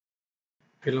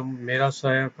Film میرا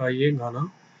سایہ کا یہ گانا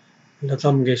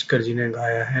لتا منگیشکر جی نے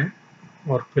گایا ہے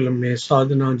اور فلم میں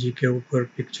سادھنا جی کے اوپر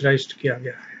پکچرائزڈ کیا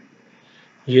گیا ہے۔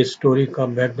 یہ سٹوری کا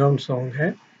بیک گراؤنڈ سانگ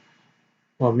ہے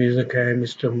اور میوزک ہے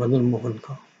مسٹر مدن موہن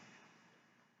کا۔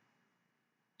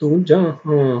 تو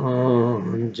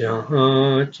جہاں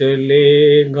جہاں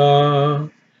چلے گا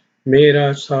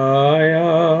میرا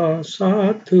سایہ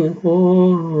ساتھ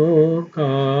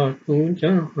ہوگا، تو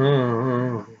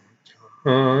جہاں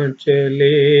جہاں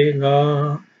چلے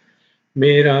گا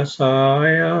میرا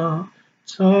سایہ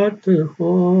ساتھ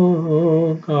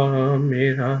ہوگا،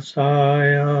 میرا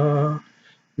سایہ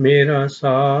میرا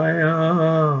سایہ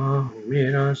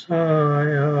میرا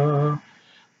سایہ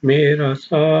میرا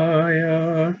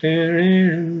سایہ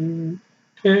ten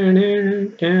ten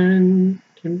ten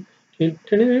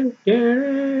ten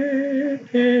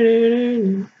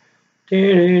ten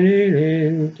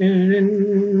ten ten.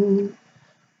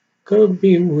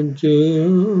 کبھی مجھ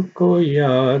کو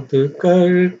یاد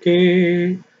کر کے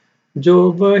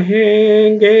جو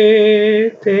بہیں گے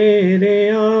تیرے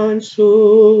آنسو،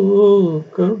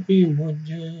 کبھی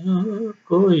مجھ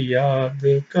کو یاد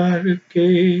کر کے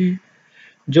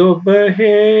جو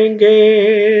بہیں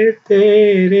گے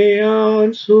تیرے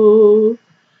آنسو،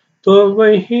 تو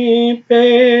وہیں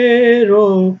پہ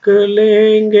روک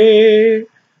لیں گے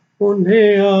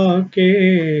انہیں آ کے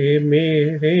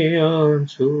میرے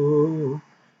آنسو۔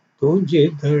 تو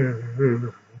جدھر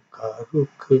کا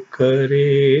رخ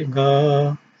کرے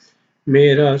گا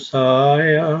میرا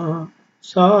سایہ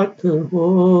ساتھ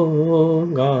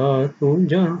ہوگا، تو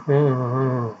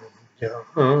جہاں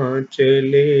جہاں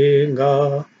چلے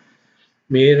گا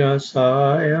میرا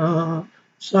سایہ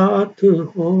ساتھ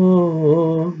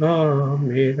ہوگا،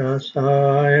 میرا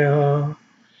سایہ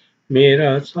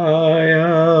میرا سایہ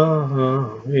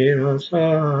میرا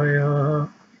سایہ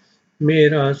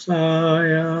میرا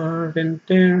سایہ ten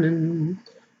ten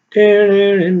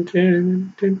ten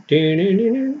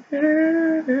ten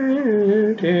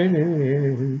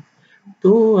ten.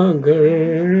 تو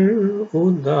اگر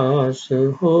اداس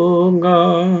ہوگا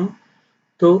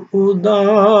تو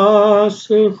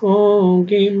اداس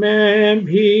ہوگی میں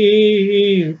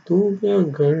بھی، تو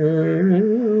اگر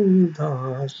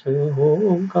اداس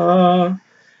ہوگا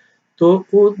تو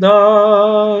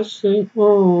اداس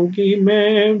ہوگی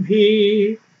میں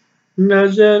بھی،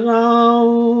 نظر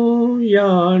آؤں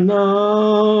یا نہ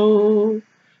آؤں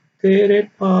تیرے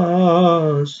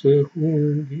پاس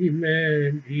ہوں گی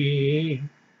میں بھی،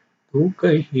 تو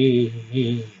کہیں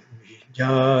بھی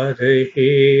جا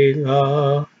رہے گا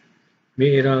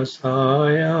میرا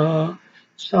سایہ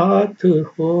ساتھ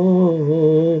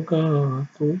ہوگا،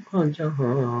 تو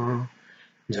جہاں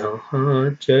جہاں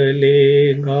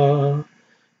چلے گا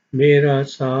میرا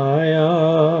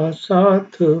سایہ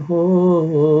ساتھ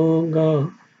ہوگا،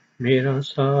 میرا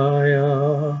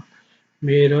سایہ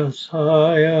میرا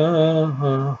سایہ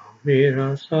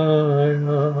میرا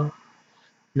سایہ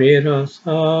میرا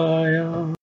سایہ۔